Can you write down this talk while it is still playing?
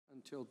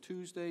until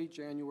Tuesday,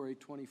 January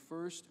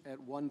 21st at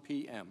 1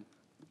 p.m.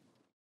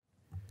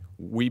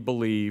 We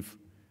believe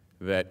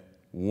that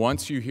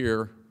once you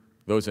hear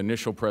those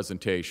initial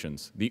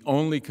presentations, the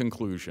only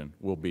conclusion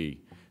will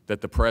be that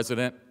the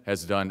President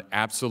has done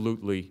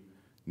absolutely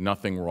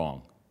nothing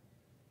wrong,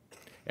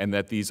 and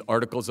that these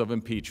articles of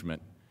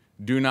impeachment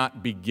do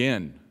not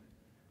begin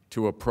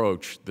to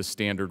approach the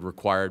standard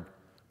required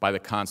by the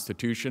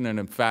Constitution, and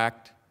in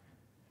fact,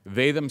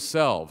 they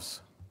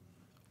themselves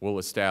will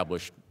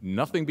establish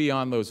nothing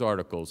beyond those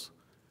articles.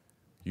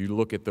 You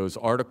look at those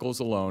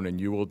articles alone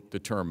and you will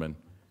determine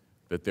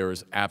that there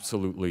is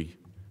absolutely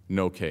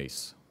no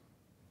case.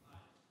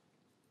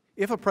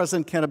 If a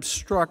president can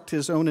obstruct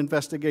his own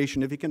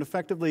investigation, if he can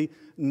effectively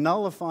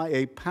nullify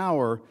a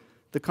power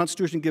the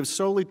Constitution gives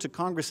solely to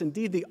Congress,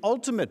 indeed the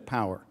ultimate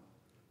power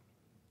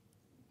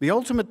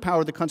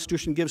the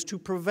Constitution gives to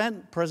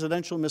prevent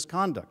presidential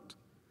misconduct,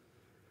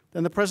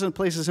 then the president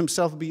places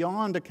himself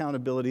beyond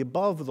accountability,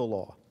 above the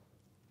law.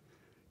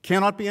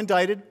 Cannot be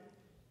indicted,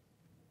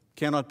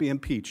 cannot be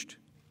impeached.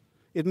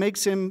 It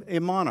makes him a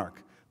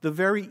monarch, the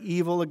very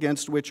evil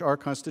against which our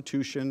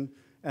Constitution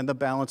and the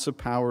balance of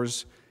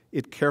powers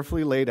it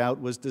carefully laid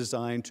out was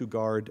designed to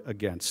guard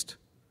against.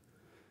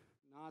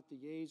 Not the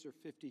yeas are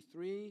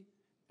 53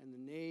 and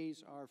the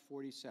nays are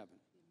 47.